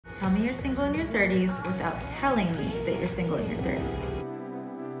Tell me you're single in your 30s without telling me that you're single in your 30s.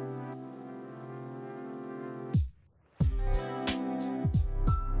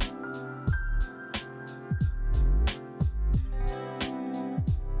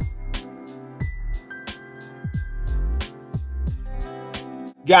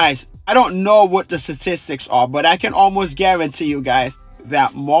 Guys, I don't know what the statistics are, but I can almost guarantee you guys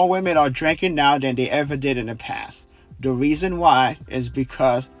that more women are drinking now than they ever did in the past. The reason why is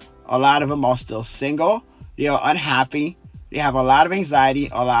because a lot of them are still single, they are unhappy, they have a lot of anxiety,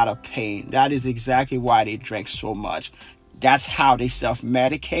 a lot of pain. That is exactly why they drink so much. That's how they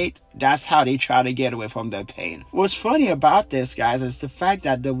self-medicate. That's how they try to get away from their pain. What's funny about this, guys, is the fact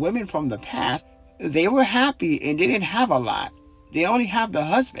that the women from the past, they were happy and they didn't have a lot. They only have the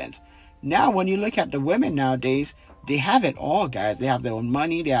husbands. Now, when you look at the women nowadays, they have it all, guys. They have their own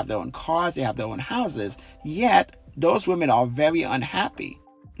money, they have their own cars, they have their own houses. Yet, those women are very unhappy.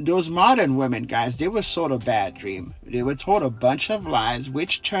 Those modern women, guys, they were sold a bad dream. They were told a bunch of lies,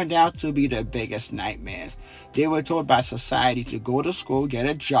 which turned out to be their biggest nightmares. They were told by society to go to school, get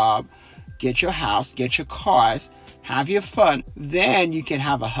a job, get your house, get your cars, have your fun, then you can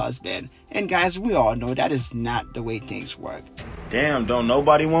have a husband. And guys, we all know that is not the way things work. Damn, don't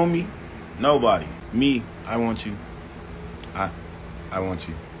nobody want me? Nobody. Me, I want you. I want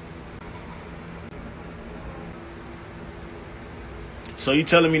you. So you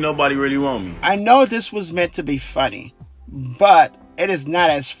telling me nobody really want me? I know this was meant to be funny, but it is not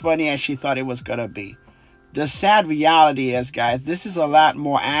as funny as she thought it was gonna be. The sad reality is, guys, this is a lot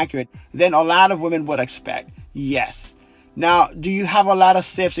more accurate than a lot of women would expect. Yes. Now, do you have a lot of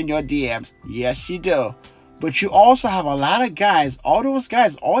simps in your DMs? Yes, you do. But you also have a lot of guys. All those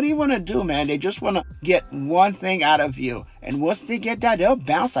guys, all they want to do, man, they just want to get one thing out of you. And once they get that, they'll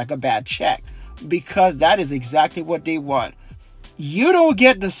bounce like a bad check. Because that is exactly what they want. You don't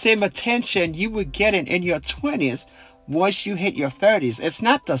get the same attention you were getting in your 20s once you hit your 30s. It's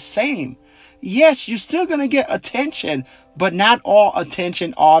not the same. Yes, you're still going to get attention, but not all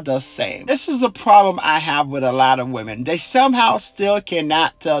attention are the same. This is the problem I have with a lot of women. They somehow still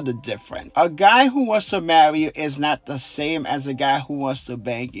cannot tell the difference. A guy who wants to marry you is not the same as a guy who wants to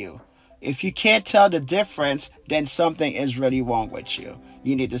bang you. If you can't tell the difference, then something is really wrong with you.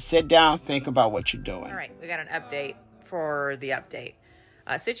 You need to sit down, think about what you're doing. All right, we got an update for the update.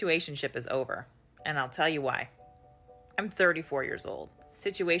 Situationship is over, and I'll tell you why. I'm 34 years old.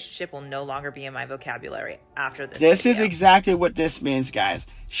 Situationship will no longer be in my vocabulary after this This video. is exactly what this means, guys.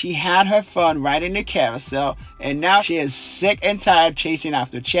 She had her fun riding the carousel, and now she is sick and tired chasing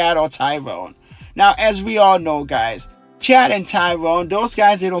after Chad or Tyrone. Now, as we all know, guys, Chad and Tyrone, those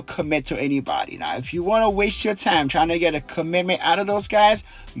guys, they don't commit to anybody. Now, if you want to waste your time trying to get a commitment out of those guys,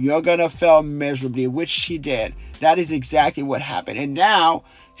 you're going to fail miserably, which she did. That is exactly what happened. And now,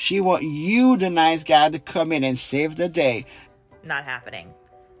 she wants you, the nice guy, to come in and save the day. Not happening.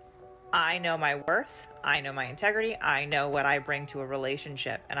 I know my worth. I know my integrity. I know what I bring to a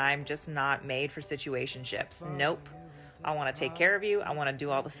relationship, and I'm just not made for situationships. Nope. I want to take care of you. I want to do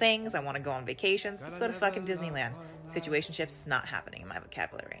all the things. I want to go on vacations. Let's go to fucking Disneyland. Situationships not happening in my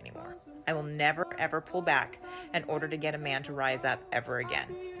vocabulary anymore. I will never ever pull back in order to get a man to rise up ever again.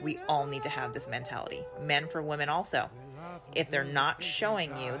 We all need to have this mentality. Men for women also. If they're not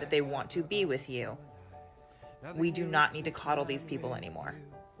showing you that they want to be with you, we do not need to coddle these people anymore.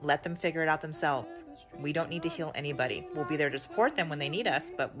 Let them figure it out themselves. We don't need to heal anybody. We'll be there to support them when they need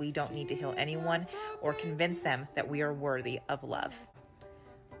us, but we don't need to heal anyone or convince them that we are worthy of love.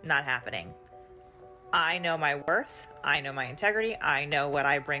 Not happening. I know my worth. I know my integrity. I know what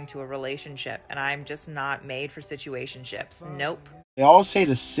I bring to a relationship, and I'm just not made for situationships. Nope. They all say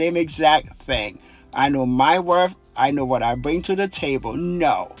the same exact thing. I know my worth. I know what I bring to the table.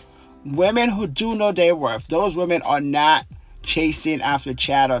 No. Women who do know their worth, those women are not chasing after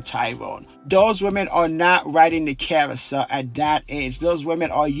Chad or Tyrone. Those women are not riding the carousel at that age. Those women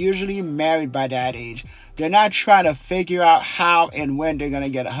are usually married by that age. They're not trying to figure out how and when they're going to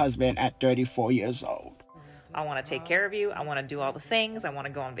get a husband at 34 years old. I want to take care of you. I want to do all the things. I want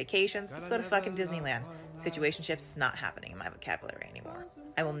to go on vacations. Let's go to fucking Disneyland. Situationships not happening in my vocabulary anymore.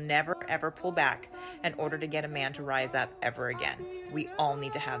 I will never ever pull back in order to get a man to rise up ever again. We all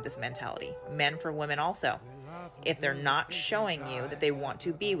need to have this mentality. Men for women also. If they're not showing you that they want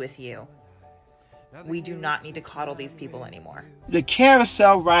to be with you, we do not need to coddle these people anymore. The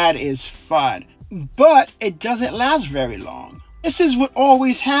carousel ride is fun, but it doesn't last very long. This is what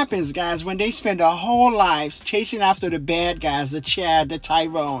always happens, guys, when they spend their whole lives chasing after the bad guys, the Chad, the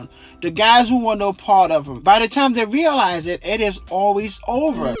Tyrone, the guys who want no part of them. By the time they realize it, it is always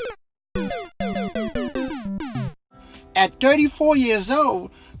over. At 34 years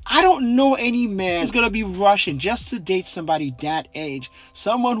old, I don't know any man who's gonna be rushing just to date somebody that age.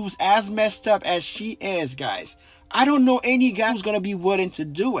 Someone who's as messed up as she is, guys. I don't know any guy who's gonna be willing to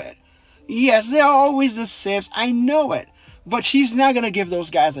do it. Yes, there are always the simps, I know it. But she's not gonna give those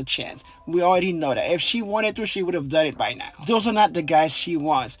guys a chance. We already know that. If she wanted to, she would have done it by now. Those are not the guys she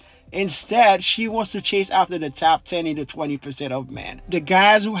wants. Instead, she wants to chase after the top 10 to 20% of men. The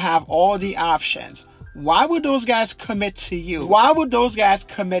guys who have all the options. Why would those guys commit to you? Why would those guys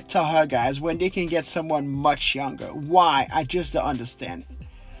commit to her, guys, when they can get someone much younger? Why? I just don't understand it.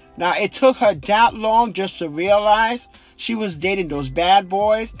 Now, it took her that long just to realize she was dating those bad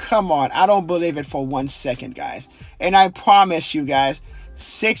boys. Come on, I don't believe it for 1 second, guys. And I promise you guys,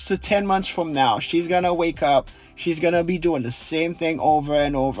 6 to 10 months from now, she's gonna wake up. She's gonna be doing the same thing over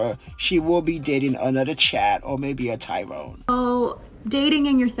and over. She will be dating another Chad or maybe a Tyrone. Oh, dating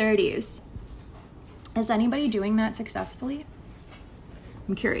in your 30s. Is anybody doing that successfully?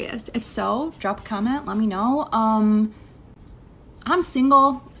 I'm curious. If so, drop a comment, let me know. I'm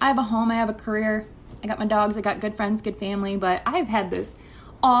single. I have a home, I have a career. I got my dogs, I got good friends, good family, but I've had this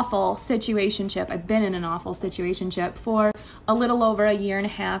awful situationship. I've been in an awful situationship for a little over a year and a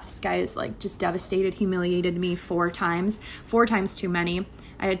half. This guy is like just devastated, humiliated me 4 times too many.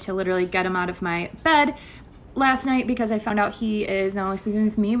 I had to literally get him out of my bed last night because I found out he is not only sleeping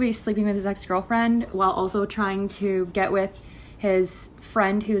with me, but he's sleeping with his ex-girlfriend while also trying to get with his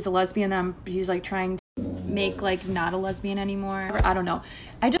friend who's a lesbian that he's like trying to make like not a lesbian anymore. I don't know.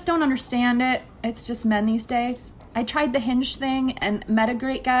 I just don't understand it. It's just men these days. I tried the Hinge thing and met a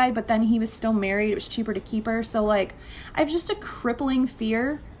great guy, but then he was still married. It was cheaper to keep her. So like, I have just a crippling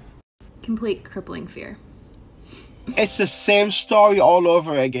fear, complete crippling fear. It's the same story all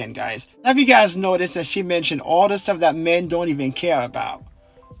over again, guys. Have you guys noticed that she mentioned all the stuff that men don't even care about?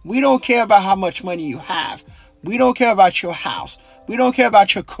 We don't care about how much money you have. We don't care about your house. We don't care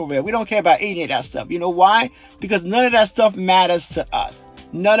about your career. We don't care about any of that stuff. You know why? Because none of that stuff matters to us.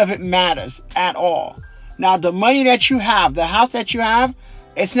 None of it matters at all. Now, the money that you have, the house that you have,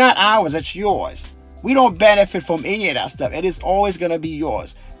 it's not ours, it's yours. We don't benefit from any of that stuff. It is always going to be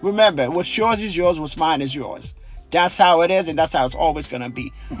yours. Remember, what's yours is yours, what's mine is yours. That's how it is, and that's how it's always going to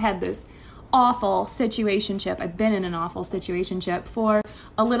be. I've had this awful situationship. I've been in an awful situationship for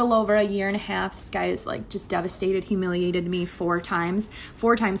a little over a year and a half. This guy is like just devastated, humiliated me 4 times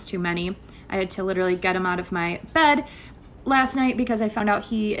too many. I had to literally get him out of my bed last night because I found out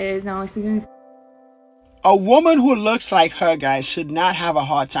he is not only sleeping with... A woman who looks like her, guys, should not have a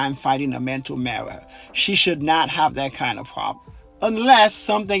hard time finding a man to marry her. She should not have that kind of problem. Unless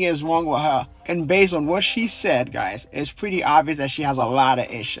something is wrong with her. And based on what she said, guys, it's pretty obvious that she has a lot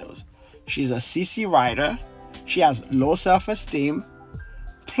of issues. She's a CC writer. She has low self-esteem.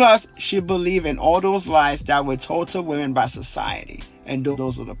 Plus, she believes in all those lies that were told to women by society. And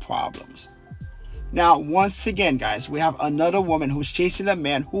those are the problems. Now, once again, guys, we have another woman who's chasing a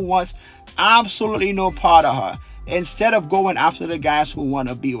man who wants absolutely no part of her, instead of going after the guys who want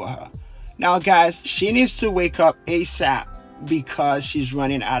to be with her. Now, guys, she needs to wake up ASAP because she's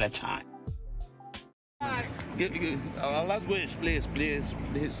running out of time. Last wish, please.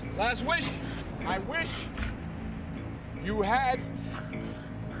 Last wish. I wish you had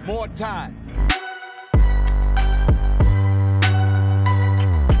more time.